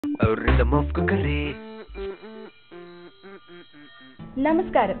A rhythm of cookery.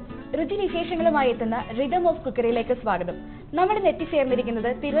 നമസ്കാരം, രുചിവിശേഷങ്ങളുമായി എത്തുന്ന rhythm of കുക്കറിയിലേക്ക് സ്വാഗതം. നമ്മൾ എത്തിച്ചേർന്നിരിക്കുന്നത്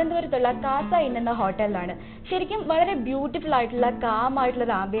തിരുവനന്തപുരത്തുള്ള കാസ ഇൻ എന്ന ഹോട്ടലിലാണ്. ശരിക്കും വളരെ ബ്യൂട്ടിഫുൾ ആയിട്ടുള്ള കാം ആയിട്ടുള്ള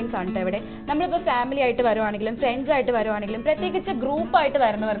ഒരു ആംബിയൻസ് ആണ് ഇവിടെ. നമ്മളിപ്പോൾ ഫാമിലി ആയിട്ട് വരുവാണെങ്കിലും ഫ്രണ്ട്സ് ആയിട്ട് വരുവാണെങ്കിലും പ്രത്യേകിച്ച് ഗ്രൂപ്പായിട്ട്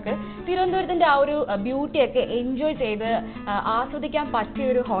വരുന്നവർക്ക് തിരുവനന്തപുരത്തിന്റെ ആ ഒരു ബ്യൂട്ടിയൊക്കെ എൻജോയ് ചെയ്ത് ആസ്വദിക്കാൻ പറ്റിയ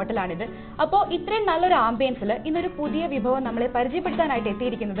ഒരു ഹോട്ടലാണിത്. അപ്പോൾ ഇത്രയും നല്ലൊരു ആംബിയൻസിൽ ഇന്നൊരു പുതിയ വിഭവം നമ്മളെ പരിചയപ്പെടുത്താനായിട്ട്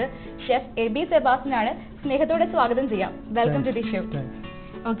എത്തിയിരിക്കുന്നത് ഷെഫ് എബി സെബാസ്റ്റ്യൻ ആണ്. സ്നേഹത്തോടെ സ്വാഗതം ചെയ്യാം. Welcome to the show.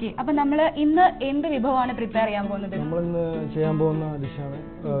 Okay, അപ്പൊ നമ്മൾ ഇന്ന് എന്ത് വിഭവമാണ് പ്രിപ്പയർ ചെയ്യാൻ പോകുന്നത്? നമ്മൾ ഇന്ന് ചെയ്യാൻ പോകുന്ന ഡിഷാണ്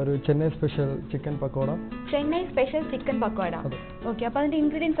ഒരു Chennai special chicken pakoda. Chennai special chicken pakoda. Okay, അപ്പൊ അതിന്റെ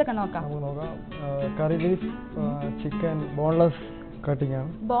ഇൻഗ്രീഡിയൻസ് ഒക്കെ നോക്കാം. കറി ലീഫ്, ചിക്കൻ ബോൺലെസ് കട്ടിംഗ് ആണ്.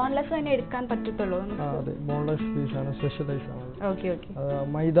 ബോൺലെസ് തന്നെ എടുക്കാൻ പറ്റത്തുള്ളൂ? അതെ, ബോൺലെസ് പീസ് ആണ്, സ്പെഷ്യലൈസ് ആണ്. Okay okay.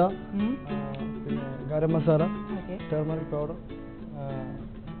 മൈദ, പിന്നെ garam masala, turmeric powder,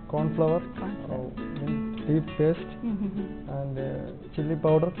 cornflour, beef paste, and chili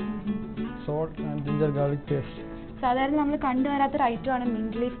powder, salt and ginger garlic paste. സാധാരണ നമ്മൾ കണ്ടുവരാത്തൊരു ഐറ്റം ആണ്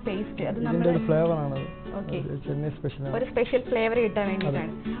മിന്റ് ലീഫ് പേസ്റ്റ്. അത് നമ്മുടെ ഫ്ലേവർ ആണ്. ഓക്കെ, ചെന്നൈ സ്പെഷ്യൽ ആണ്. ഒരു സ്പെഷ്യൽ ഫ്ലേവർ കിട്ടാൻ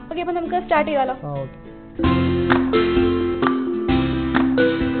വേണ്ടിയിട്ടാണ്. ഓക്കെ, അപ്പോൾ നമുക്ക് സ്റ്റാർട്ട് ചെയ്താലോ? ഓക്കെ.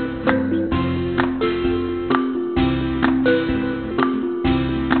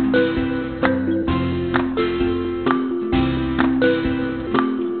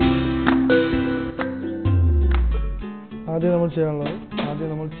 ആദ്യം നമ്മൾ ചെയ്യാനുള്ളത്,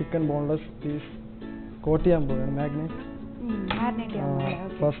 നമ്മൾ ചിക്കൻ ബോൺലെസ് പീസ് കോട്ട് ചെയ്യാൻ പോവുകയാണ്. Magnet.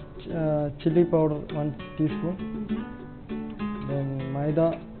 First chilli powder 1 teaspoon, then maida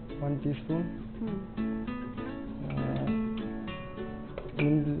 1 teaspoon,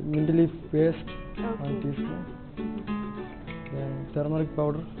 mint leaf paste 1 teaspoon, then turmeric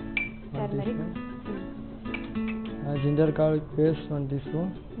powder 1 teaspoon, ginger garlic paste 1 teaspoon,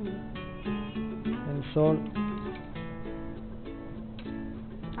 and salt,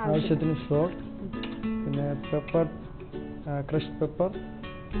 ആവശ്യത്തിന് സോൾട്ട്, പിന്നെ പെപ്പർ, ക്രഷ്ഡ് പെപ്പർ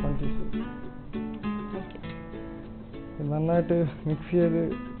 1 ടീസ്പൂൺ. നന്നായിട്ട് mix ചെയ്ത്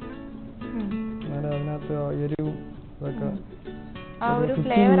അതിനകത്ത് എരിവും ഇതൊക്കെ ഒരു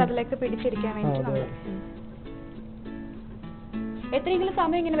ഫ്ലേവർ അതിലേക്ക് പിടിച്ചിരിക്കാൻ വേണ്ടി. എത്രയെങ്കിലും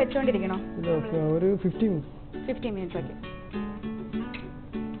സമയം ഇങ്ങനെ വെച്ചോണ്ടിരിക്കണോ? ഒരു 15 മിനിറ്റ്സ്. ഓക്കെ.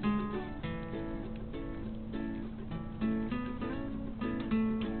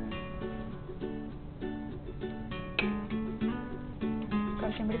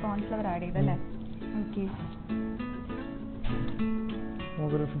 കുറച്ചും കൂടി കോൺഫ്ലവർ ആഡ് ചെയ്തല്ലേ? ഓക്കെ,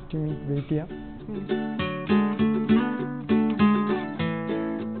 നമുക്കൊരു 15 മിനിറ്റ് വെയിറ്റ് ചെയ്യാം.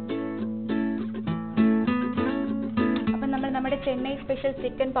 നമ്മുടെ ചെന്നൈ സ്പെഷ്യൽ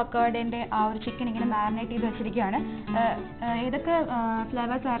ചിക്കൻ പക്കോടേന്റെ ആ ഒരു ചിക്കൻ ഇങ്ങനെ മാരിനേറ്റ് ചെയ്ത് വെച്ചിരിക്കുകയാണ്. ഏതൊക്കെ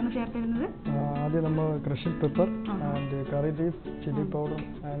ഫ്ലേവേഴ്സ് ആയിരുന്നു ചേർത്തിരുന്നത്? ആദ്യം നമ്മൾ crushed pepper and curry leaf, chilli powder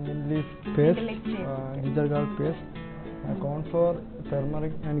and mint leaf paste, ginger garlic paste, cornflour,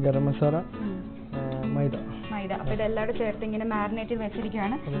 turmeric and garam masala, മൈദ. അപ്പൊ ഇതെല്ലാം ചേർത്ത് ഇങ്ങനെ മാരിനേറ്റ് ചെയ്ത്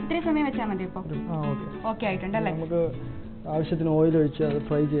വെച്ചിരിക്കുകയാണ്. ഇത്രയും സമയം വെച്ചാൽ മതി ഇപ്പോൾ? ഓക്കെ ആയിട്ടുണ്ടല്ലേ? നമുക്ക് ആവശ്യത്തിന് ഓയിൽ ഒഴിച്ച് അത്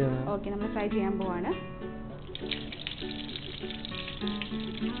ഫ്രൈ ചെയ്യണം. ഓക്കെ, നമ്മൾ ഫ്രൈ ചെയ്യാൻ പോവാണ്.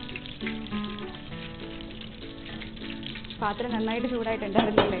 പാത്രം നന്നായിട്ട്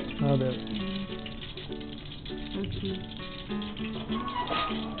ചൂടായിട്ടുണ്ടായിരുന്നില്ലേ? അതെ.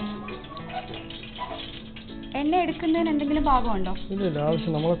 എണ്ണ എടുക്കുന്നതിന് എന്തെങ്കിലും ഭാഗമുണ്ടോ? ഇല്ല,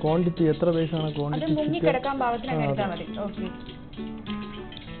 ആവശ്യം നമ്മളെ ക്വാണ്ടിറ്റി എത്ര പൈസാണ് ക്വാണ്ടിറ്റി മുങ്ങി കിടക്കാൻ പാകത്തിന് എടുത്താൽ മതി. ഓക്കെ.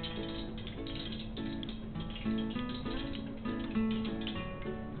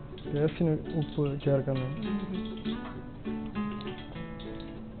 ടേസ്റ്റിന് ഉപ്പ് ചേർക്കുന്നത്.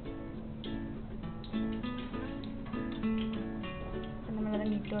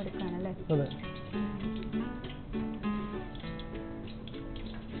 അതെ.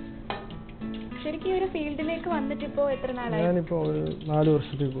 ശരിക്കും ഒരു ഫീൽഡിലേക്ക് വന്നിട്ട് ഇപ്പോ എത്ര നാളായി? ഞാനിപ്പോ ഒരു 4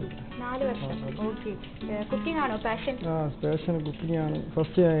 വർഷത്തേക്ക് പോയി. 4 വർഷം. ഓക്കെ. കുക്കിംഗ് ആണോ പാഷൻ? പാഷൻ കുക്കിംഗ് ആണ്.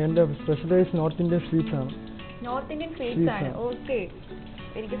 ഫസ്റ്റ് എന്റെ സ്പെഷ്യലൈസ് നോർത്ത് ഇന്ത്യൻ സ്വീറ്റ്സ് ആണ്. നോർത്ത് ഇന്ത്യൻ സ്വീറ്റ്സ് ആണ്. ഓക്കെ,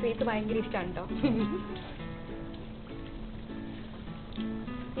 എനിക്ക് സ്വീറ്റ്സ് ഭയങ്കര ഇഷ്ടമാണ് കേട്ടോ.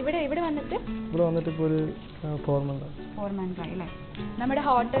 ഇവിടെ വന്നിട്ട് ഇപ്പോൾ ഒരു 4 മന്ത് ആയി അല്ലേ? നമ്മുടെ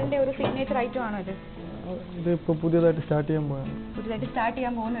ഹോട്ടലിന്റെ ഒരു സിഗ്നേച്ചർ ഐറ്റം ആണോ ഇത്? ഇതിപ്പോൾ പുതിയതായിട്ട് സ്റ്റാർട്ട് ചെയ്യാൻ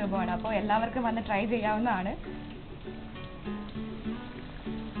പോകുന്ന വിഭവമാണ്. അപ്പോൾ എല്ലാവർക്കും വന്ന് ട്രൈ ചെയ്യാവുന്നതാണ്.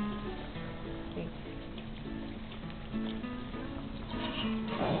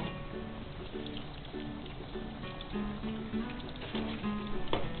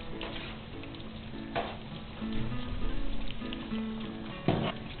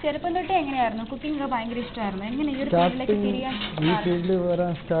 ചെറുപ്പം തൊട്ടേ എങ്ങനെയായിരുന്നു കുക്കിംഗ് ഒക്കെ ഭയങ്കര ഇഷ്ടമായിരുന്നു? എങ്ങനെ ഈ ഒരു ഫീൽഡിലേക്ക് തിരിയാൻ? ഈ ഫീൽഡിൽ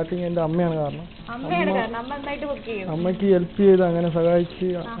വരാൻ സ്റ്റാർട്ടിങ് എൻ്റെ അമ്മയാണ് കാരണം. അമ്മയാണ് കാരണം. അമ്മ നന്നായിട്ട് കുക്ക് ചെയ്യും. അമ്മയ്ക്ക് ഹെൽപ്പ് ചെയ്ത് അങ്ങനെ സഹായിച്ച്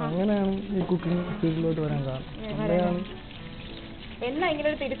അങ്ങനെയാണ് ഈ കുക്കിംഗ് ഫീൽഡിലോട്ട് വരാൻ കാരണം. അമ്മയാണ്. എന്നാ ഇങ്ങനെ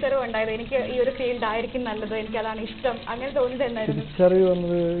ഒരു തിരിച്ചറിവ് ഉണ്ടായത് എനിക്ക് ഈ ഒരു ഫീൽഡ് ആയിരിക്കും നല്ലത്, എനിക്ക് അതാണ് ഇഷ്ടം, അങ്ങനെ തോന്നുന്നത് എന്നായിരുന്നു? തിരിച്ചറിവ്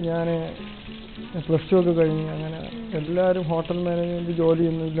വന്നത് ഞാൻ +2 ഒക്കെ കഴിഞ്ഞ് അങ്ങനെ എല്ലാവരും ഹോട്ടൽ മാനേജ്മെന്റ്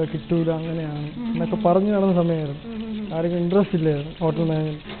ജോലിയൊന്നും ഇല്ല, കിട്ടൂല, അങ്ങനെയാണ് എന്നൊക്കെ പറഞ്ഞു നടന്ന സമയമായിരുന്നു. ആർക്കും ഇൻട്രസ്റ്റ് ഇല്ലായിരുന്നു ഹോട്ടൽ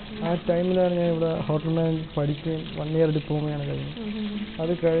മാനേജ്മെന്റ്. ആ ടൈമിലാണ് ഞാൻ ഇവിടെ ഹോട്ടൽ മാനേജ്മെന്റ് പഠിക്കുകയും 1 ഇയർ ഡിപ്ലോമയാണ് കഴിഞ്ഞത്.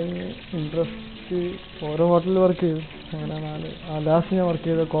 അത് കഴിഞ്ഞ് ഇൻട്രസ്റ്റ് ഓരോ ഹോട്ടലിൽ വർക്ക് ചെയ്തു. അങ്ങനെ ലാസ്റ്റ് ഞാൻ വർക്ക്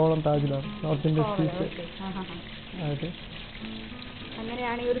ചെയ്ത കോവളം താജിലാണ്, നോർത്ത് ഇന്ത്യൻ സ്ട്രീറ്റ് ആയിട്ട്.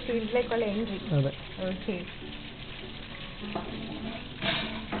 അങ്ങനെയാണ് ഈ ഒരു ഫീൽഡിലേക്കുള്ള എൻട്രി. അതെ. ഓക്കെ.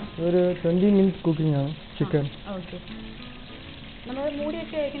 ഒരു 20 മിനിറ്റ് കുക്കിംഗ് ആണ് ചിക്കൻ. ഓക്കെ. നമ്മൾ മൂടി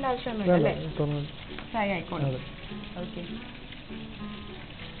വെച്ച് കഴിക്കേണ്ട ആവശ്യമൊന്നുമില്ല അല്ലേ? ഫ്രൈ ആയിക്കോട്ടെ. ഓക്കെ.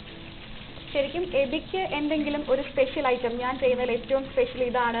 ശരിക്കും എബിക്ക് എന്തെങ്കിലും ഒരു സ്പെഷ്യൽ ഐറ്റം, ഞാൻ ചെയ്യുന്നതിൽ ഏറ്റവും സ്പെഷ്യൽ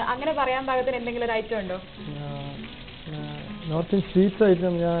ഇതാണ് അങ്ങനെ പറയാൻ പാകത്തിന് എന്തെങ്കിലും ഒരു ഐറ്റം ഉണ്ടോ? നോർത്ത് ഇന്ത്യൻ സ്വീറ്റ്സ്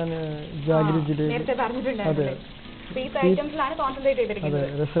ഐറ്റം ഞാൻ ജാഗരി ജിലേബി നേരത്തെ പറഞ്ഞിട്ടുണ്ടായിരുന്നു. സ്വീറ്റ് ഐറ്റംസിലാണ് കോൺസെൻട്രേറ്റ് ചെയ്തിരിക്കുന്നത്.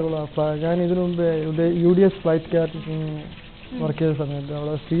 അതെ, രസഗുള. ഞാൻ ഇതിനു മുമ്പ് UDS ഫ്ലൈറ്റ് കാറ്ററിംഗ് വർക്ക് ചെയ്ത സമയത്ത്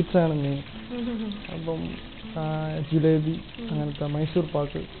അവിടെ സ്വീറ്റ്സ് ആണ് മെയിൻ. അപ്പം ജിലേബി, അങ്ങനത്തെ മൈസൂർ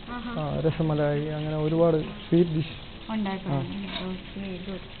പാക്ക്, രസമലായി, അങ്ങനെ ഒരുപാട് സ്വീറ്റ് ഡിഷ് ഉണ്ടായിരുന്നു.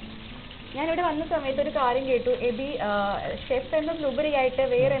 ഞാനിവിടെ വന്ന സമയത്ത് ഒരു കാര്യം കേട്ടു, എബി ഷെഫ് എന്നതിലുപരിയായിട്ട്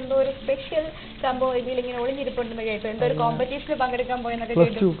വേറെ എന്തോ ഒരു സ്പെഷ്യൽ സംഭവം എബിയിൽ ഇങ്ങനെ ഒളിഞ്ഞിരിപ്പുണ്ടെന്ന് കേട്ടു. എന്തോ ഒരു കോമ്പറ്റീഷനിൽ പങ്കെടുക്കാൻ പോയെന്നൊക്കെ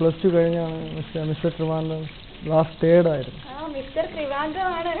കേട്ടു. +2 കഴിഞ്ഞാണ് മിസ്റ്റർ ട്രിവാൻഡ്രം ലാസ്റ്റ് 3rd ആയിരുന്നു. മിസ്റ്റർ ട്രിവാൻഡ്രം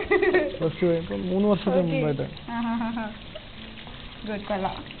ആണ്. +2 കഴിഞ്ഞപ്പോൾ 3 വർഷത്തിന് മുമ്പായിട്ട്. ഗുഡ്,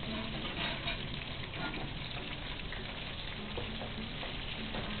 കൊള്ളാം.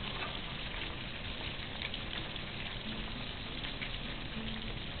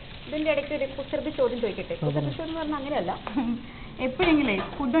 ഇതിന്റെ ഇടയ്ക്ക് ഒരു കുസൃതി ചോദ്യം ചോദിക്കട്ടെ? കുസൃതി ചോദ്യം എന്ന് പറഞ്ഞാൽ അങ്ങനെയല്ല, എപ്പോഴെങ്കിലേ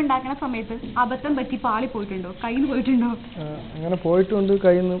ഫുഡ് ഉണ്ടാക്കുന്ന സമയത്ത് അബദ്ധം പറ്റി പാളി പോയിട്ടുണ്ടോ, കയ്യിൽ നിന്ന് പോയിട്ടുണ്ടോ? അങ്ങനെ പോയിട്ടുണ്ട്,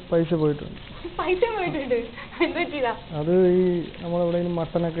 കയ്യിൽ നിന്ന് പൈസ പോയിട്ടുണ്ട്. പൈസ പോയിട്ടുണ്ട്? എന്ത് പറ്റിയതാ? അത് ഈ നമ്മളെവിടെ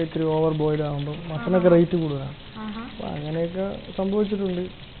മട്ടനൊക്കെ ഇത്തിരി ഓവർ ബോയിൽഡ് ആകുമ്പോൾ മട്ടനൊക്കെ റേറ്റ് കൂടുതലാണ്. അപ്പൊ അങ്ങനെയൊക്കെ സംഭവിച്ചിട്ടുണ്ട്.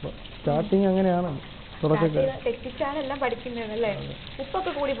 സ്റ്റാർട്ടിങ് അങ്ങനെയാണ്, തുടക്കത്തിൽ തെറ്റിച്ചാണെല്ലാം പഠിക്കുന്നത് അല്ലേ?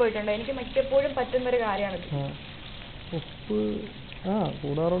 ഉപ്പൊക്കെ കൂടി പോയിട്ടുണ്ടോ? എനിക്ക് മിക്കപ്പോഴും പറ്റുന്നൊരു കാര്യമാണ് ഉപ്പ്.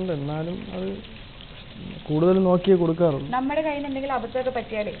 കൂടാറുണ്ട്, എന്നാലും അത് കൂടുതൽ നോക്കിയേ കൊടുക്കാറുള്ളൂ. നമ്മുടെ കയ്യിൽ നിന്ന് എന്തെങ്കിലും അബദ്ധമൊക്കെ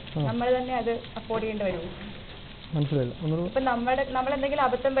പറ്റിയാലേ നമ്മൾ തന്നെ അത് അഫോർഡ് ചെയ്യേണ്ടി വരും. മനസ്സിലായില്ല. ഇപ്പൊ നമ്മൾ എന്തെങ്കിലും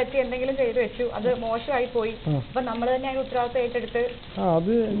അബദ്ധം പറ്റി എന്തെങ്കിലും ചെയ്തു വെച്ചു, അത് മോശമായി പോയി, അപ്പൊ നമ്മൾ തന്നെ അതിന് ഉത്തരവാദിത്വം ഏറ്റെടുത്ത്.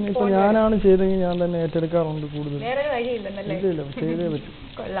 അത് ഇപ്പൊ ഞാനാണ് ചെയ്തെങ്കിൽ ഞാൻ തന്നെ ഏറ്റെടുക്കാറുണ്ട് കൂടുതൽ. വേറെ ഒരു വഴിയില്ലെന്നല്ലേ? ചെയ്തേ പറ്റും.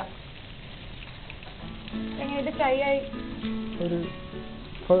 കൊള്ളാം. എങ്ങനെ ഇത് ഫ്രൈ ആയി? ഒരു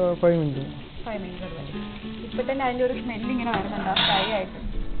 5 മിനിറ്റ്. 5 മിനിറ്റ്. ഇപ്പൊ തന്നെ അതിന്റെ ഒരു സ്മെല്ല് ഇങ്ങനെ വരുന്നുണ്ടോ ഫ്രൈ ആയിട്ട്?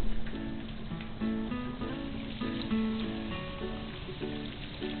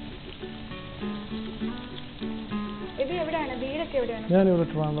 ഇത് എവിടെയാണ് വീടൊക്കെ? എവിടെയാണ്? ഞാനിവിടെ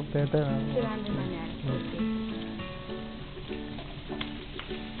ട്രിവാൻഡ്രം പേട്ടയിലാണ്. ട്രിവാൻഡ്രം തന്നെയാണ്.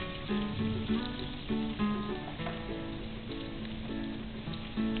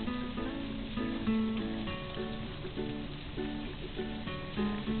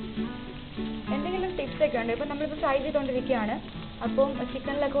 എന്തെങ്കിലും ടിപ്സ് ഒക്കെ ഉണ്ട്? ഇപ്പൊ നമ്മളിപ്പോ ഫ്രൈ ചെയ്തോണ്ടിരിക്കുകയാണ്, അപ്പം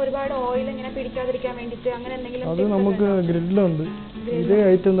ചിക്കനിലൊക്കെ ഒരുപാട് ഓയിൽ ഇങ്ങനെ പിടിക്കാതിരിക്കാൻ വേണ്ടിട്ട് അങ്ങനെ എന്തെങ്കിലും? അത് നമുക്ക് ഗ്രില്ലുണ്ട്, ഇതേ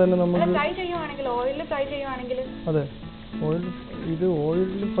ഐറ്റം തന്നെ നമുക്ക് ഫ്രൈ ചെയ്യുവാണെങ്കിൽ, ഓയിലിൽ ഫ്രൈ ചെയ്യുവാണെങ്കിൽ. അതെ, ഇത്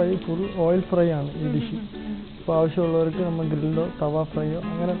ഓയിലിൽ ഫ്രൈ, ഫുൾ ഓയിൽ ഫ്രൈ ആണ് ഈ ഡിഷ്. അപ്പോൾ ആവശ്യമുള്ളവർക്ക് നമ്മൾ ഗ്രില്ലോ തവ ഫ്രൈയോ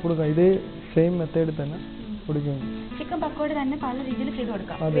അങ്ങനെ കൊടുക്കാം. ഇതേ സെയിം മെത്തേഡിൽ തന്നെ കൊടുക്കും. ചിക്കൻ പക്കോട തന്നെ പല രീതിയിൽ ചെയ്ത്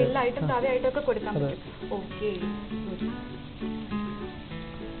കൊടുക്കാം, ഗ്രില്ലായിട്ടും തവയായിട്ടും ഒക്കെ കൊടുക്കാം. ഓക്കെ.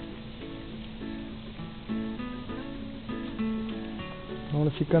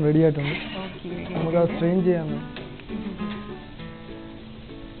 നമ്മുടെ ചിക്കൻ റെഡി ആയിട്ടുണ്ട്, നമുക്ക് അത് സ്ട്രെയിൻ ചെയ്യാൻ.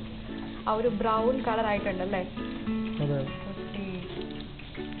 ആ ഒരു ബ്രൗൺ കളർ ആയിട്ടുണ്ടല്ലേ? അതെ.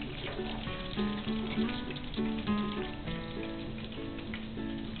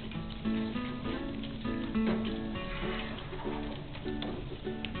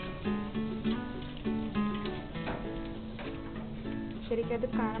 ശരിക്കും അത്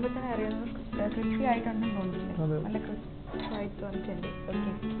കാണുമ്പോൾ തന്നെ അറിയാവുന്ന ക്രിസ്പി ആയിട്ടുണ്ടെന്ന് തോന്നുന്നില്ലേ? നല്ല ക്രിസ്പി ആയിട്ട് വന്നിട്ടുണ്ട്.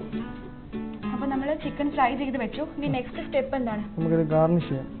 ഓക്കെ. അപ്പൊ നമ്മൾ ചിക്കൻ ഫ്രൈ ചെയ്ത് വെച്ചു. ഇനി നെക്സ്റ്റ് സ്റ്റെപ്പ് എന്താണ്? നമുക്കിത് ഗാർണിഷ്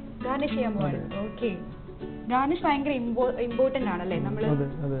ചെയ്യാം. ഗാർണിഷ് ചെയ്യാൻ പോവാണ്. ഓക്കെ. ഗാർണിഷ് ഭയങ്കര ഇമ്പോർട്ടന്റ് ആണല്ലേ? നമ്മൾ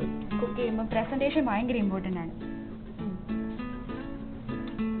കുക്ക് ചെയ്യുമ്പോൾ പ്രസന്റേഷൻ ഭയങ്കര ഇമ്പോർട്ടന്റ് ആണ്.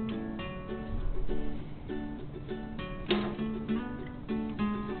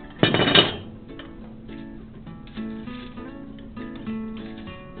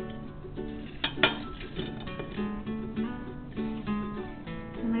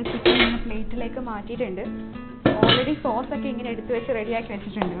 പ്ലേറ്റിലേക്ക് മാറ്റിയിട്ടുണ്ട്. ഓൾറെഡി സോസ് ഒക്കെ ഇങ്ങനെ എടുത്തു വെച്ച് റെഡിയാക്കി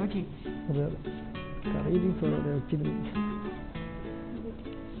വെച്ചിട്ടുണ്ട്. Okay,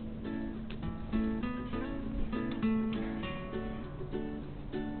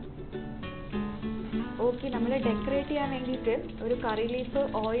 okay. നമ്മൾ ഡെക്കറേറ്റ് ചെയ്യാൻ വേണ്ടിയിട്ട് ഒരു കറി ലീഫ്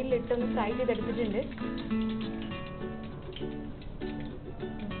ഓയിലിട്ടൊന്ന് ഫ്രൈ ചെയ്തെടുത്തിട്ടുണ്ട്.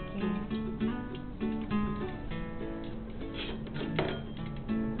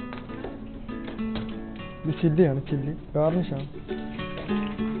 ചില്ലിയാണ്, ചില്ലി ഗാർണിഷാണ്.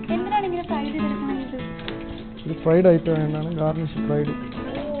 എന്തിനാണ് ഇങ്ങനെ ഫ്രൈ ചെയ്തെടുക്കുന്നത്? ഇത് fried item വേണ്ടാണ് garnish fried.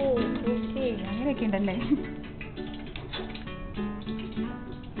 Okay, അങ്ങനെയൊക്കെ ഉണ്ടല്ലേ.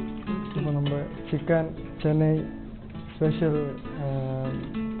 ഇപ്പോൾ നമ്മുടെ ചിക്കൻ ചെന്നൈ സ്പെഷ്യൽ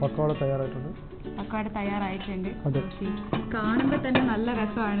പക്കോട തയ്യാറായിട്ടുണ്ട്. പക്കോട തയ്യാറായിട്ടുണ്ട്. കാണുമ്പോൾ തന്നെ നല്ല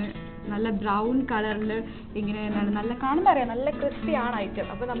രസമാണ്. നല്ല ബ്രൗൺ കളറിൽ ഇങ്ങനെ എന്താണ് നല്ല കാണുമ്പോൾ അറിയാം നല്ല ക്രിസ്പി ആണ് ഐറ്റം.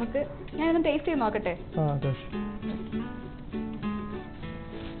 അപ്പോൾ നമുക്ക് ഞാനൊന്ന് ടേസ്റ്റ് ചെയ്ത് നോക്കട്ടെ.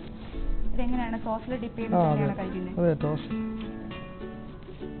 ഇതെങ്ങനെയാണ് സോസിൽ ഡിപ്പ് ചെയ്തിട്ടാണ് കഴിക്കുന്നത്? അതെ, ടോസ്റ്റ്.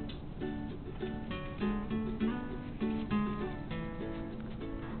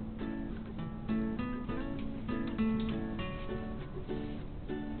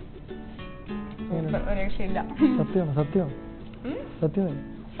 ഒരു രക്ഷയില്ല. സത്യമാണോ? സത്യമാണോ? സത്യം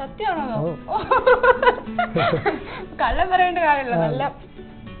സത്യമാണോ? കള്ളം പറയേണ്ട കാര്യമില്ല. നല്ല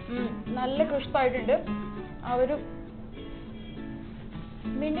നല്ല ക്രിസ്പായിട്ടുണ്ട്. ആ ഒരു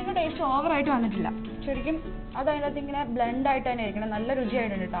മിന്റിന്റെ ടേസ്റ്റ് ഓവറായിട്ട് വന്നിട്ടില്ല. ശരിക്കും അത് അതിനകത്ത് ഇങ്ങനെ ബ്ലെൻഡ് ആയിട്ട് തന്നെ ഇരിക്കണം. നല്ല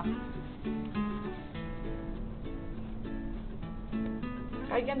രുചിയായിട്ടുണ്ട് കേട്ടോ.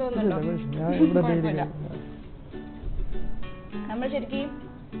 കഴിക്കാൻ തോന്നുന്നുണ്ടോ? നമ്മൾ ശരിക്കും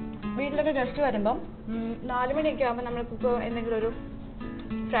വീട്ടിലൊക്കെ ഗസ്റ്റ് വരുമ്പം 4 മണിയൊക്കെ ആകുമ്പോൾ നമ്മൾക്കിപ്പോൾ എന്തെങ്കിലും ഒരു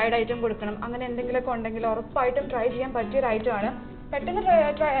ഫ്രൈഡ് ഐറ്റം കൊടുക്കണം, അങ്ങനെ എന്തെങ്കിലുമൊക്കെ ഉണ്ടെങ്കിൽ ഉറപ്പായിട്ടും ട്രൈ ചെയ്യാൻ പറ്റിയൊരു ഐറ്റമാണ്. പെട്ടെന്ന്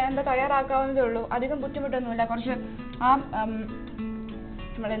തയ്യാറാക്കാവുന്നതേ ഉള്ളൂ. അധികം ബുദ്ധിമുട്ടൊന്നുമില്ല. കുറച്ച് ആ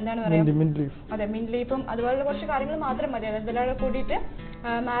നമ്മൾ എന്താണ് പറയുക, അതെ, മിന്റ് ലീഫും അതുപോലുള്ള കുറച്ച് കാര്യങ്ങൾ മാത്രം മതി. അതെല്ലാം കൂടിയിട്ട്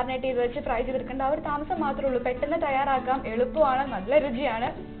മാരിനേറ്റ് ചെയ്ത് വെച്ച് ഫ്രൈ ചെയ്തെടുക്കേണ്ട ആ ഒരു താമസം മാത്രമേ ഉള്ളൂ. പെട്ടെന്ന് തയ്യാറാക്കാം, എളുപ്പമാണ്, നല്ല രുചിയാണ്.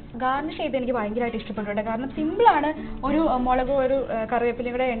 ഗാർണിഷ് ചെയ്ത് എനിക്ക് ഭയങ്കരമായിട്ട് ഇഷ്ടപ്പെട്ടുണ്ട്. കാരണം സിമ്പിളാണ്. ഒരു മുളകും ഒരു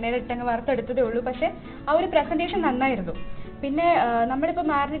കറിവേപ്പിലയും കൂടെ എണ്ണയിലിട്ടങ്ങ് വറുത്തെടുത്തതേ ഉള്ളൂ. പക്ഷെ ആ ഒരു പ്രസന്റേഷൻ നന്നായിരുന്നു. പിന്നെ നമ്മളിപ്പോൾ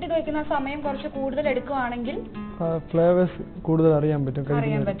മാരിനേറ്റ് ചെയ്ത് വെക്കുന്ന സമയം കുറച്ച് കൂടുതൽ എടുക്കുകയാണെങ്കിൽ ഫ്ലേവേഴ്സ് കൂടുതൽ അറിയാൻ പറ്റും.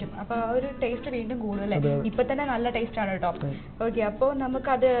 അപ്പൊ ആ ഒരു ടേസ്റ്റ് വീണ്ടും കൂടുതൽ. ഇപ്പൊ തന്നെ നല്ല ടേസ്റ്റ് ആണ് കേട്ടോ. ഓക്കെ, അപ്പോൾ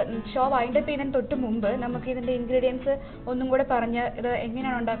നമുക്കത് ഷോ വൈൻഡപ്പ് ചെയ്യുന്നതിന് തൊട്ട് മുമ്പ് നമുക്ക് ഇതിന്റെ ഇൻഗ്രീഡിയൻസ് ഒന്നും കൂടെ പറഞ്ഞ് ഇത്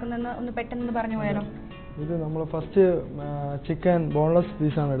എങ്ങനെയാണ് ഉണ്ടാക്കുന്നതെന്ന് ഒന്ന് പെട്ടെന്ന് പറഞ്ഞു പോയാലോ? ഇത് നമ്മൾ ഫസ്റ്റ് ചിക്കൻ ബോൺലെസ്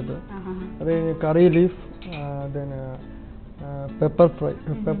പീസാണ് എടുത്തത്. അത് കഴിഞ്ഞ് കറി leaf, pepper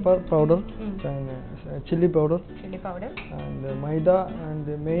powder, chilli powder and maida.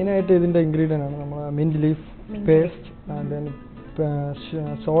 And മെയിനായിട്ട് ഇതിൻ്റെ ഇൻഗ്രീഡിയൻ്റ് ആണ് നമ്മൾ mint leaf paste, and then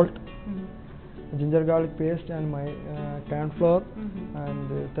salt, ginger garlic paste, and cornflour,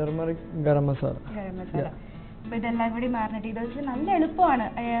 and turmeric, garam masala. അപ്പോൾ ഇതെല്ലാം കൂടി മാരിനേറ്റ് ചെയ്ത് വെച്ച് നല്ല എളുപ്പമാണ്.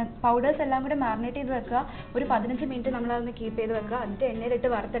 പൗഡേഴ്സ് എല്ലാം കൂടി മാരിനേറ്റ് ചെയ്ത് വെക്കുക. ഒരു 15 മിനിറ്റ് നമ്മളതൊന്ന് കീപ്പ് ചെയ്ത് വെക്കുക. എന്നിട്ട് എണ്ണയിലിട്ട്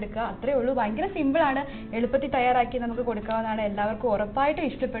വറുത്തെടുക്കുക. അത്രേ ഉള്ളൂ. ഭയങ്കര സിമ്പിളാണ്. എളുപ്പത്തിൽ തയ്യാറാക്കി നമുക്ക് കൊടുക്കാവുന്നതാണ്. എല്ലാവർക്കും ഉറപ്പായിട്ടും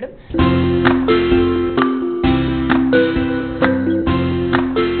ഇഷ്ടപ്പെടും.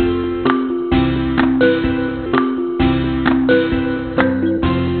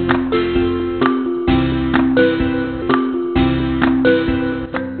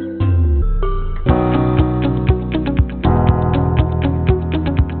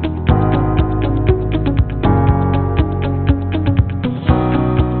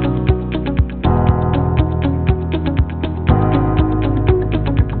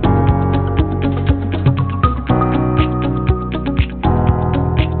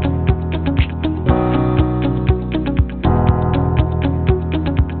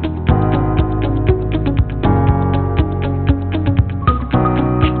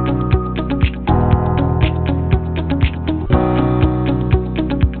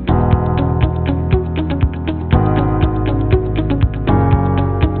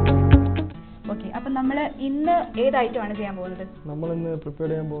 ഇന്ന് ഏത് ഐറ്റമാണ് ചെയ്യാൻ പോകുന്നത്? നമ്മൾ ഇന്ന് പ്രിപ്പയർ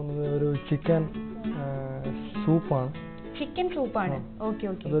ചെയ്യാൻ പോകുന്നത് ഒരു ചിക്കൻ സൂപ്പാണ്. ചിക്കൻ സൂപ്പാണ്. Okay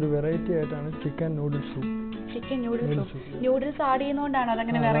okay. അതൊരു വെറൈറ്റി ആയിട്ടാണ് chicken noodles soup. Chicken noodles soup. Noodles add ചെയ്യുന്നോണ്ടാണ്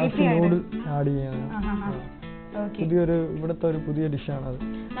അതങ്ങനെ വെറൈറ്റി ആയത്. നൂഡിൽസ് ആഡ് ചെയ്യാനാണ്. പുതിയൊരു ഇവിടുത്തെ ഒരു പുതിയ ഡിഷാണ് അത്.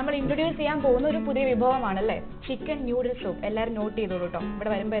 നമ്മൾ ഇൻട്രൊഡ്യൂസ് ചെയ്യാൻ പോകുന്ന ഒരു പുതിയ വിഭവമാണല്ലേ ചിക്കൻ നൂഡിൽസ് സൂപ്പ്. എല്ലാവരും നോട്ട് ചെയ്തോളൂ കേട്ടോ. ഇവിടെ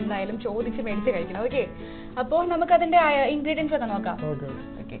വരുമ്പോൾ എന്തായാലും ചോദിച്ച് മേടിച്ച് കഴിക്കണം. ഓക്കെ, അപ്പോൾ നമുക്ക് അതിന്റെ ഇൻഗ്രീഡിയൻസ് ഒക്കെ നോക്കാം. ഓക്കെ.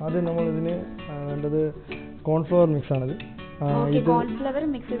 ആദ്യം നമ്മൾ ഇതിന് വേണ്ടത് കോൺഫ്ലവർ മിക്സ് ആണിത്. കോൺഫ്ലവർ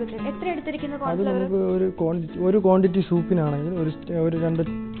മിക്സ് ചെയ്തിട്ട് എത്ര എടുത്തിരിക്കുന്നു അത് നമുക്ക് ഒരു ക്വാണ്ടിറ്റി സൂപ്പിനാണെങ്കിൽ ഒരു 2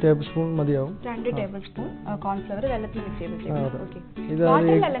 ടേബിൾ സ്പൂൺ മതിയാവും. 2 ടേബിൾ സ്പൂൺ കോൺഫ്ലവർ വെള്ളത്തിൽ മിക്സ്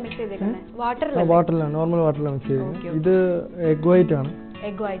ചെയ്തിട്ട് വാട്ടറിലാണ്, നോർമൽ വാട്ടറിലാണ് മിക്സ് ചെയ്തത്. ഇത് എഗ് വൈറ്റ് ആണ്.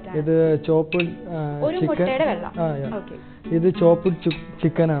 ഇത് ചോപ്പ്ഡ് ചിക്കൻ. ഇത് ചോപ്പ്ഡ്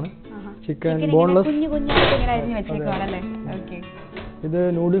ചിക്കൻ ആണ്. Chicken boneless. ഇത്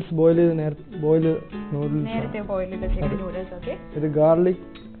നൂഡിൽസ് ബോയിൽ നൂഡിൽസ്. ഇത് ഗാർലിക്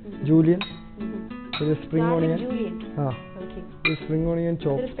ജൂലിയൻ. ഇത് സ്പ്രിംഗ് ഓണിയൻ. ഇത് സ്പ്രിംഗ് ഓണിയൻ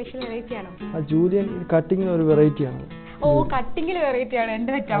ചോപ്പ്. ജൂലിയൻ കട്ടിങ്ങിന് ഒരു വെറൈറ്റി ആണ്. കട്ടിങ്ങിൽ വെറൈറ്റി ആണ്.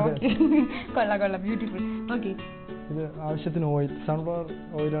 എന്റെ കൊള്ളാം, ബ്യൂട്ടിഫുൾ. ഇത് ആവശ്യത്തിന് ഓയിൽ, സൺഫ്ലവർ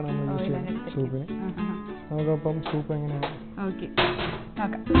ഓയിലാണ് നമ്മൾ യൂസ് ചെയ്യുന്നത് സൂപ്പിന്. നമുക്കപ്പം സൂപ്പ് എങ്ങനെയാണ്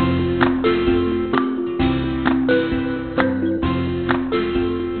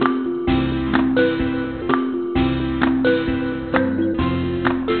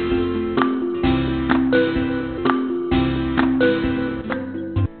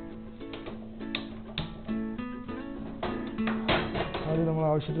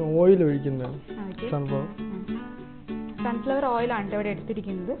ആവശ്യത്തിന് ഓയിൽ ഒഴിക്കുന്നതാണ്. സൺഫ്ലവർ ഓയിലാണ് ഇവിടെ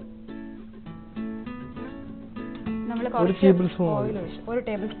എടുത്തിരിക്കുന്നത്. നമ്മൾ ഒരു ടേബിൾ സ്പൂൺ ഓയിൽ ഒഴിച്ചു.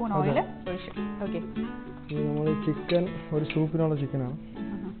 നമ്മൾ ചിക്കൻ, ഒരു സൂപ്പിനുള്ള ചിക്കനാണ്.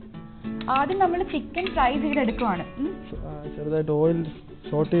 ആദ്യം നമ്മൾ ചിക്കൻ ഫ്രൈ ചെയ്തെടുക്കുവാണ്. ചെറുതായിട്ട് ഓയിൽ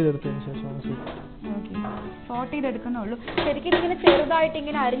സോട്ട് ചെയ്തെടുത്തതിന് ശേഷമാണ് സൂപ്പ്. സോട്ട് ചെയ്തെടുക്കുന്നുള്ളൂ. ശരിക്കും ഇങ്ങനെ ചെറുതായിട്ട്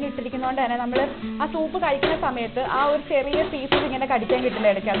ഇങ്ങനെ അരിഞ്ഞിട്ടിരിക്കുന്നതുകൊണ്ട് തന്നെ നമ്മൾ ആ സൂപ്പ് കഴിക്കുന്ന സമയത്ത് ആ ഒരു ചെറിയ പീസസ് ഇങ്ങനെ കടിക്കാൻ കിട്ടില്ല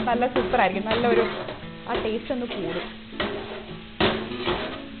ഇടയ്ക്ക്. അത് നല്ല സൂപ്പർ ആയിരിക്കും. നല്ലൊരു ആ ടേസ്റ്റ് ഒന്ന് കൂടും.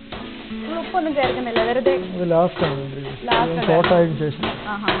 ഉപ്പൊന്നും ചേർക്കുന്നില്ല, വെറുതെ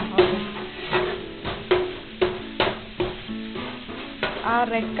ആ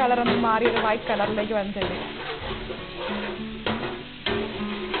റെഡ് കളർ ഒന്ന് മാറി ഒരു വൈറ്റ് കളറിലേക്ക് വന്നിട്ടുണ്ട്.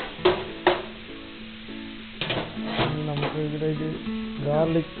 നമുക്ക് ഇതിലേക്ക്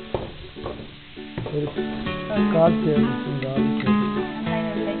ഗാർലിക്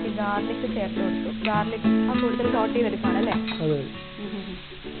ഗാർലിക് ചേർത്ത് കൊടുത്തു. ഗാർലിക് ആ കൂടുതൽ സോട്ട് ചെയ്തെടുക്കാണ് അല്ലേ?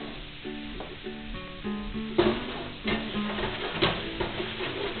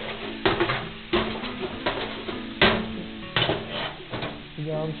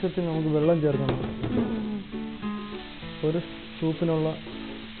 ആവശ്യത്തിന് നമുക്ക് വെള്ളം ചേർക്കണം. ഒരു സൂപ്പിനുള്ള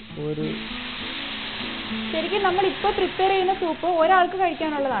ഒരു ശരിക്കും നമ്മൾ ഇപ്പൊ പ്രിപ്പയർ ചെയ്യുന്ന സൂപ്പ് ഒരാൾക്ക്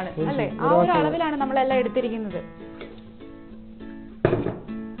കഴിക്കാനുള്ളതാണ് അല്ലേ? ആ ഒരു അളവിലാണ് നമ്മളെല്ലാം എടുത്തിരിക്കുന്നത്.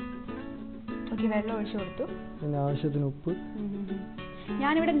 വെള്ളം ഒഴിച്ചു കൊടുത്തു. പിന്നെ ആവശ്യത്തിന് ഉപ്പ്.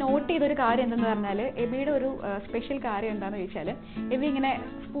 ഞാനിവിടെ നോട്ട് ചെയ്തൊരു കാര്യം എന്തെന്ന് പറഞ്ഞാല് എബിയുടെ ഒരു സ്പെഷ്യൽ കാര്യം എന്താന്ന് ചോദിച്ചാല്, എബി ഇങ്ങനെ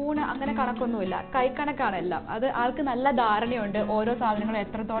സ്പൂണ് അങ്ങനെ കണക്കൊന്നുമില്ല, കൈക്കണക്കാണ് എല്ലാം. അത് ആൾക്ക് നല്ല ധാരണയുണ്ട്. ഓരോ സാധനങ്ങളും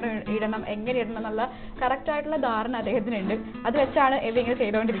എത്രത്തോളം ഇടണം, എങ്ങനെ ഇടണം എന്നുള്ള കറക്റ്റ് ആയിട്ടുള്ള ധാരണ അദ്ദേഹത്തിനുണ്ട്. അത് വെച്ചാണ് എബി ഇങ്ങനെ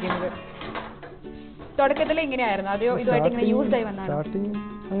ചെയ്തുകൊണ്ടിരിക്കുന്നത്. തുടക്കത്തിൽ ഇങ്ങനെയായിരുന്നു, അതെയോ ഇതുമായിട്ട് ഇങ്ങനെ യൂസ് ആയി വന്നാണ്? സ്റ്റാർട്ടിങ്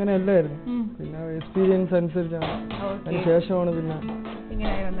അങ്ങനെ അല്ലായിരുന്നു, പിന്നെ എക്സ്പീരിയൻസ് അനുസരിച്ചാണ്. അതിനുശേഷമാണ് പിന്നെ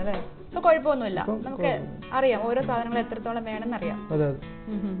ഇങ്ങനെയായി വന്നല്ലേ? ഇപ്പൊ കുഴപ്പമൊന്നുമില്ല, നമുക്ക് അറിയാം ഓരോ സാധനങ്ങൾ എത്രത്തോളം വേണമെന്ന് അറിയാം.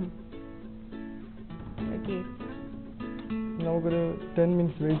 നമുക്കൊരു 10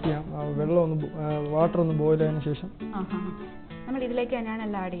 മിനിറ്റ്സ് വെയിറ്റ് ചെയ്യാം. വെള്ളം ഒന്ന് വാട്ടർ ഒന്ന് ബോയിൽ ആയതിനു ശേഷം നമ്മൾ ഇതിലേക്ക് തന്നെയാണ്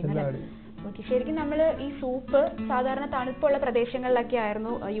എല്ലാം ആഡ് ചെയ്യുന്നത്. ഓക്കെ, ശരിക്കും നമ്മൾ ഈ സൂപ്പ് സാധാരണ തണുപ്പുള്ള പ്രദേശങ്ങളിലൊക്കെ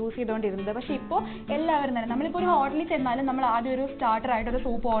ആയിരുന്നു യൂസ് ചെയ്തുകൊണ്ടിരുന്നത്. പക്ഷെ ഇപ്പോൾ എല്ലാവരും തന്നെ, നമ്മളിപ്പോൾ ഒരു ഹോട്ടലിൽ ചെന്നാലും നമ്മൾ ആദ്യം ഒരു സ്റ്റാർട്ടർ ആയിട്ട് ഒരു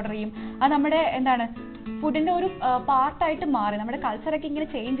സൂപ്പ് ഓർഡർ ചെയ്യും. അത് നമ്മുടെ എന്താണ് ഫുഡിന്റെ ഒരു പാർട്ടായിട്ട് മാറി. നമ്മുടെ കൾച്ചറൊക്കെ ഇങ്ങനെ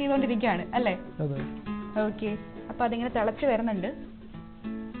ചേഞ്ച് ചെയ്തുകൊണ്ടിരിക്കുകയാണ് അല്ലേ? ഓക്കെ, അപ്പൊ അതിങ്ങനെ തിളച്ച് വരുന്നുണ്ട്.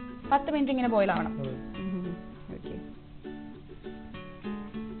 10 മിനിറ്റ് ഇങ്ങനെ ബോയിൽ ആവണം.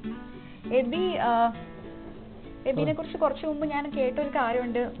 എബിനെ കുറിച്ച് കുറച്ച് മുമ്പ് ഞാൻ കേട്ടൊരു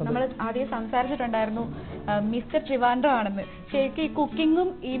കാര്യമുണ്ട്. നമ്മൾ ആദ്യം സംസാരിച്ചിട്ടുണ്ടായിരുന്നു മിസ്റ്റർ ട്രിവാൻഡ്രം ആണെന്ന്. ശരിക്കും ഈ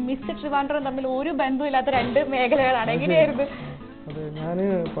കുക്കിങ്ങും ഈ മിസ്റ്റർ ട്രിവാൻഡ്രം തമ്മിൽ ഒരു ബന്ധമില്ലാത്ത 2 മേഖലകളാണ്. എങ്ങനെയായിരുന്നു? അതെ, ഞാൻ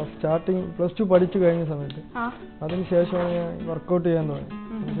സ്റ്റാർട്ടിങ് +2 പഠിച്ചു കഴിഞ്ഞ സമയത്ത് അതിനുശേഷമാണ് ഞാൻ വർക്കൗട്ട് ചെയ്യാൻ തുടങ്ങി.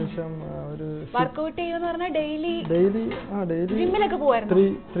 അതിനുശേഷം ഒരു വർക്കൗട്ട് ചെയ്യുന്ന പറഞ്ഞാൽ ഡെയിലി ജിമ്മിലൊക്കെ പോവായിരുന്നു.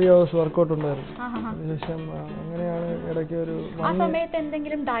 3 hours വർക്കൗട്ട് ഉണ്ടായിരുന്നു. അതിനുശേഷം അങ്ങനെയാണ് ഇടയ്ക്ക് ഒരു ആ സമയത്ത്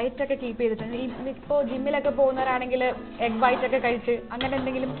എന്തെങ്കിലും ഡയറ്റ് ഒക്കെ കീപ്പ് ചെയ്തിട്ടുണ്ട്? ഇപ്പോ ജിമ്മിലൊക്കെ പോകുന്നവരാണെങ്കിൽ എഗ് വൈറ്റ് ഒക്കെ കഴിച്ച് അങ്ങനെ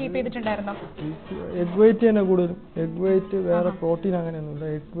എന്തെങ്കിലും കീപ്പ് ചെയ്തിട്ടുണ്ടായിരുന്നോ? എഗ് വൈറ്റ് തന്നെ കൂടുതലും. എഗ് വൈറ്റ്, വേറെ പ്രോട്ടീൻ അങ്ങനെയൊന്നുമില്ല.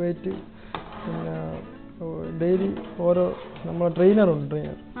 എഗ് വൈറ്റ്, പിന്നെ ഡെയിലി ഓരോ നമ്മളെ ട്രെയിനറുണ്ട്,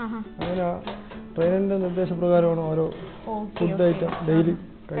 അങ്ങനെ ട്രെയിനറിന്റെ നിർദ്ദേശപ്രകാരമാണ് ഓരോ ഫുഡ് ഐറ്റം ഡെയിലി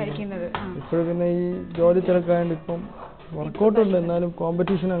കഴിക്കുന്നത്. ഇപ്പോഴും പിന്നെ ഈ ജോലി തിരക്കായതുകൊണ്ട് ഇപ്പം വർക്കൗട്ട് ഉണ്ട്, എന്നാലും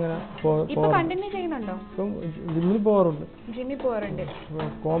കോമ്പറ്റീഷൻ അങ്ങനെ കണ്ടിന്യൂ ചെയ്യുന്നുണ്ടോ? ചെയ്യുന്നുണ്ടോ? ഇപ്പം ജിമ്മിൽ പോകാറുണ്ട്. ജിമ്മിൽ പോകാറുണ്ട്.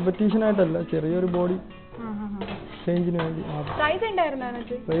 കോമ്പറ്റീഷൻ ആയിട്ടല്ല, ചെറിയൊരു ബോഡി ചേഞ്ചിന് വേണ്ടി. പ്രൈസ് ഉണ്ടായിരുന്നോ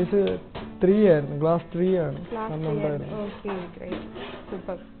അതിനകത്ത്? പ്രൈസ് 3 ആയിരുന്നു, ക്ലാസ് 3 ആണ്. Okay, great,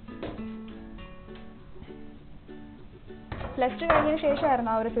 super. Plus two കഴിഞ്ഞതിന്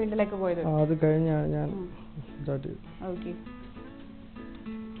ശേഷമായിരുന്നു ആ ഒരു ഫീൽഡിലേക്ക് പോയത്? അത് കഴിഞ്ഞാണ് ഞാൻ സ്റ്റാർട്ട് ചെയ്തത്. ഓക്കെ.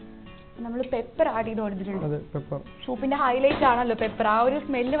 നമ്മൾ പെപ്പർ ആഡ് ചെയ്ത് കൊടുത്തിട്ടുണ്ട്. അതെ, പെപ്പർ സൂപ്പിന്റെ ഹൈലൈറ്റ് ആണല്ലോ പെപ്പർ. ആ ഒരു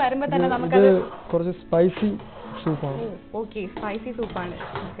സ്മെല്ല് വരുമ്പോൾ തന്നെ നമുക്കത് കുറച്ച് സ്പൈസി സൂപ്പാണ്. Okay, spicy സൂപ്പാണ്.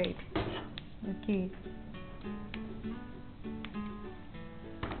 ഓക്കെ,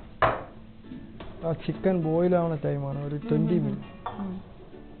 ആ ചിക്കൻ ബോയിൽ ആവുന്ന ടൈമാണ് ഒരു 20 മിനിറ്റ്.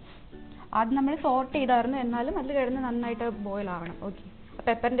 അത് നമ്മൾ സോർട്ട് ചെയ്തായിരുന്നു, എന്നാലും അത് കിടന്ന് നന്നായിട്ട് ബോയിൽ ആവണം. ഓക്കെ,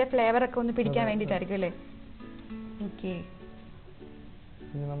 പെപ്പറിന്റെ ഫ്ലേവർ ഒക്കെ ഒന്ന് പിടിക്കാൻ വേണ്ടിയിട്ടായിരിക്കും അല്ലേ? ഓക്കെ.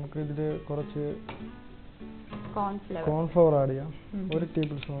 ഇനി നമുക്ക് ഇതിൽ കുറച്ച് കോൺഫ്ലവർ ആഡ് ചെയ്യാം. 1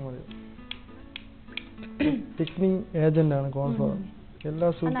 ടേബിൾ സ്പൂൺ മതി. തിക്നിങ് ഏജന്റ് ആണ് കോൺഫ്ലവർ. എല്ലാ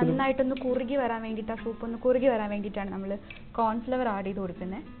സൂപ്പിലും നന്നായിട്ടൊന്ന് കുറുകി വരാൻ വേണ്ടിയിട്ട്, ആ സൂപ്പ് ഒന്ന് കുറുകി വരാൻ വേണ്ടിയിട്ടാണ് നമ്മൾ കോൺഫ്ലവർ ആഡ് ചെയ്ത്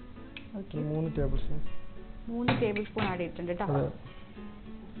കൊടുക്കുന്നത്. Okay, 3 table spoon. 3 table spoon add ചെയ്തിട്ടുണ്ട് കേട്ടോ.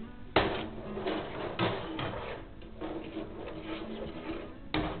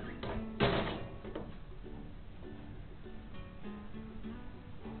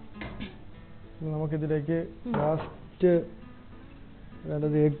 നമുക്കിതിലേക്ക് ലാസ്റ്റ്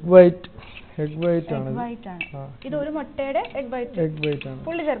വേണ്ടത് എഗ് വൈറ്റ് ആണ്. ഇത് ഒരു മുട്ടയുടെ എഗ് വൈറ്റ് ആണ്.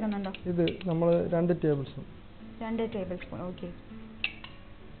 പുള്ളി ചേർക്കുന്നുണ്ടോ? ഇത് നമ്മൾ 2 table spoon. 2 table spoon. Okay,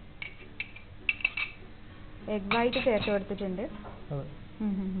 egg white ചേർത്ത് കൊടുത്തിട്ടുണ്ട്.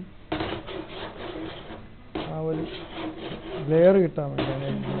 ആ ഒരു ലെയർ കിട്ടാൻ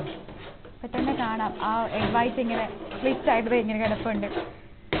വേണ്ടി പെട്ടെന്ന് കാണാം ആ എഗ് വൈറ്റ് ഇങ്ങനെ സ്പ്ലിറ്റ് ആയിട്ട് ഇങ്ങനെ കിടപ്പുണ്ട്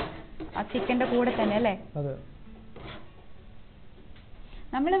ആ ചിക്കന്റെ കൂടെ തന്നെ അല്ലേ? അതെ.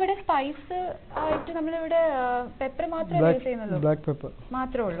 നമ്മളിവിടെ സ്പൈസ് ആയിട്ട് നമ്മളിവിടെ പെപ്പർ മാത്രമേ യൂസ് ചെയ്യുന്നുള്ളൂ. ബ്ലാക്ക് പെപ്പർ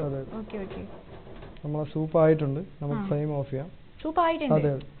മാത്രമേ ഉള്ളൂ. Okay, okay. നമ്മളെ സൂപ്പ് ആയിട്ടുണ്ട്, നമുക്ക് ഫ്ലെയിം ഓഫ് ചെയ്യാം. സൂപ്പ്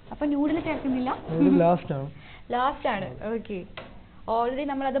ആയിട്ടുണ്ട്. അപ്പൊ നൂഡിൽ ചേർക്കുന്നില്ല? ലാസ്റ്റ് ആണ്. ഓക്കെ, ഓൾറെഡി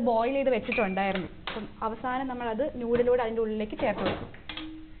നമ്മൾ അത് ബോയിൽ ചെയ്ത് വെച്ചിട്ടുണ്ടായിരുന്നു. അപ്പം അവസാനം നമ്മൾ അത് നൂഡിലൂടെ അതിന്റെ ഉള്ളിലേക്ക് ചേർത്ത് വെക്കും.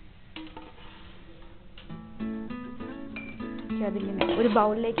 അതിങ്ങനെ ഒരു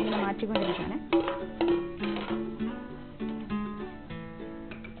ബൗളിലേക്ക് ഇങ്ങനെ മാറ്റിക്കൊണ്ടിരിക്കുകയാണ്.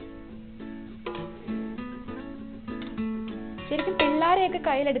 ശരിക്കും പിള്ളേരെയൊക്കെ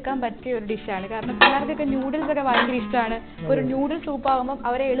കയ്യിലെടുക്കാൻ പറ്റിയ ഒരു ഡിഷാണ്. കാരണം പിള്ളേർക്കൊക്കെ നൂഡിൽസ് ഒക്കെ ഭയങ്കര ഇഷ്ടമാണ്. ഒരു നൂഡിൽ സൂപ്പ് ആകുമ്പോൾ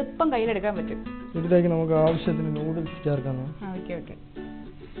അവരെ എളുപ്പം കയ്യിലെടുക്കാൻ പറ്റും. ഇതിലേക്ക് നമുക്ക് ആവശ്യത്തിന് നൂഡിൽസ് ചേർക്കാം. Okay, okay.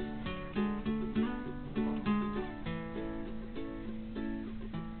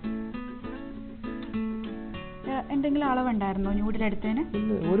 എന്തെങ്കിലും അളവുണ്ടായിരുന്നോ നൂഡിൽ എടുത്തതിന്?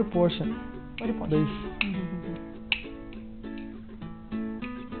 ഒരു പോർഷൻ.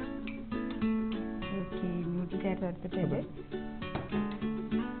 നൂഡിൽ ചേർത്ത് എടുത്തിട്ടുണ്ട്.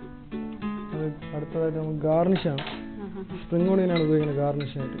 അടുത്തതായിട്ട് നമുക്ക് ഗാർണിഷ് ആണ്. സ്പ്രിംഗ് ഓണിയനാണ് ഉപയോഗിക്കുന്നത്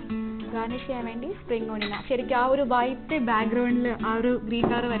ഗാർണിഷ് ആയിട്ട്. ഗാർണിഷ് ചെയ്യാൻ വേണ്ടി സ്പ്രിംഗ് ഓണിയൻ. ശരിക്കും ആ ഒരു വൈറ്റ് ബാക്ക്ഗ്രൗണ്ടിൽ ആ ഒരു ഗ്രീൻ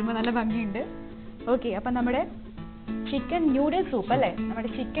കളർ വരുമ്പോൾ നല്ല ഭംഗിയുണ്ട്. ഓക്കെ, അപ്പം നമ്മുടെ ചിക്കൻ ന്യൂഡിൽ സൂപ്പ് അല്ലേ? നമ്മുടെ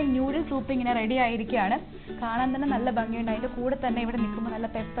ചിക്കൻ ന്യൂഡിൽ സൂപ്പ് ഇങ്ങനെ റെഡി ആയിരിക്കുകയാണ്. കാണാൻ തന്നെ നല്ല ഭംഗിയുണ്ട്. അതിൻ്റെ കൂടെ തന്നെ ഇവിടെ നിൽക്കുമ്പോൾ നല്ല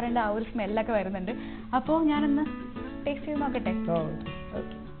പെപ്പറിൻ്റെ ആ ഒരു സ്മെല്ലൊക്കെ വരുന്നുണ്ട്. അപ്പോൾ ഞാനൊന്ന് ടേസ്റ്റ് ചെയ്ത് നോക്കട്ടെ.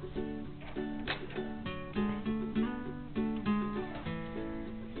 ഓക്കെ,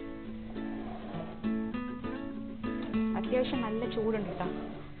 അത്യാവശ്യം നല്ല ചൂടുണ്ട് കേട്ടോ.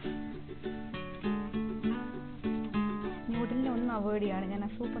 ന്യൂഡിലിനെ ഒന്നും അവോയ്ഡ് ചെയ്യാണ്. ഞാൻ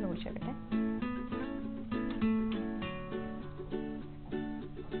ആ സൂപ്പ് ഒന്ന് കുടിച്ചേക്കട്ടെ.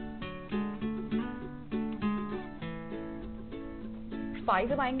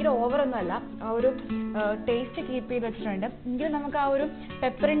 സ്പൈസ് ഭയങ്കര ഓവറൊന്നും അല്ല, ആ ഒരു ടേസ്റ്റ് കീപ്പ് ചെയ്ത് വെച്ചിട്ടുണ്ട്. എങ്കിലും നമുക്ക് ആ ഒരു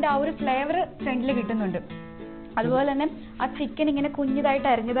പെപ്പറിന്റെ ആ ഒരു ഫ്ലേവർ ഫ്രണ്ടിൽ കിട്ടുന്നുണ്ട്. അതുപോലെ തന്നെ ആ ചിക്കൻ ഇങ്ങനെ കുഞ്ഞിതായിട്ട്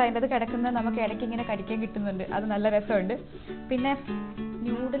അരിഞ്ഞത് അതിൻ്റെ അത് കിടക്കുന്നത് നമുക്ക് ഇടയ്ക്ക് ഇങ്ങനെ കടിക്കാൻ കിട്ടുന്നുണ്ട്. അത് നല്ല രസമുണ്ട്. പിന്നെ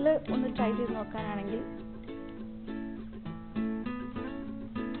ന്യൂഡിൽ ഒന്ന് ട്രൈ ചെയ്ത് നോക്കാനാണെങ്കിൽ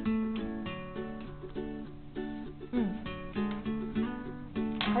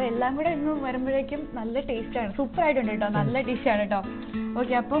അതെല്ലാം കൂടെ ഇന്ന് വരുമ്പോഴേക്കും നല്ല ടേസ്റ്റാണ്. സൂപ്പർ ആയിട്ടുണ്ട് കേട്ടോ. നല്ല ഡിഷാണ് കേട്ടോ.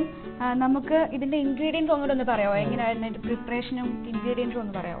 ഓക്കെ, അപ്പം നമുക്ക് ഇതിന്റെ ഇൻഗ്രീഡിയൻസ് ഒന്നുകൂടെ ഒന്ന് പറയാമോ? എങ്ങനെയായിരുന്നു അതിന്റെ പ്രിപ്പറേഷനും ഇൻഗ്രീഡിയൻസും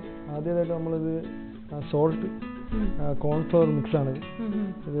ഒന്ന് പറയാമോ? ആദ്യമായിട്ട് നമ്മളിത് സോൾട്ട്, കോൺഫ്ലവർ മിക്സ് ആണ്.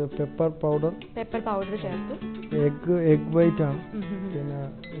 ഇത് പെപ്പർ പൗഡർ ചേർത്തു. എഗ് വൈറ്റ് ആണ്. പിന്നെ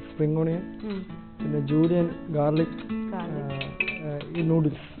സ്പ്രിംഗ് ഓണിയൻ, പിന്നെ ജൂലിയൻ ഗാർലിക്, ഈ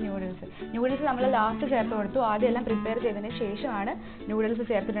നൂഡിൽസ് നമ്മൾ ലാസ്റ്റ് ചേർത്ത് കൊടുത്തു. ആദ്യം എല്ലാം പ്രിപ്പയർ ചെയ്തതിന് ശേഷമാണ് നൂഡിൽസ്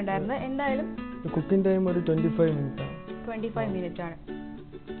ചേർത്തിട്ടുണ്ടായിരുന്നത്. എന്തായാലും കുക്കിംഗ് ടൈം ഒരു 25 മിനിറ്റ് ആണ്. 25 മിനിറ്റ് ആണ്.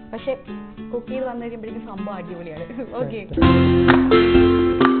 പക്ഷെ കുക്ക് ചെയ്ത് വന്നു കഴിയുമ്പോഴേക്കും സംഭവം അടിപൊളിയാണ്. ഓക്കെ.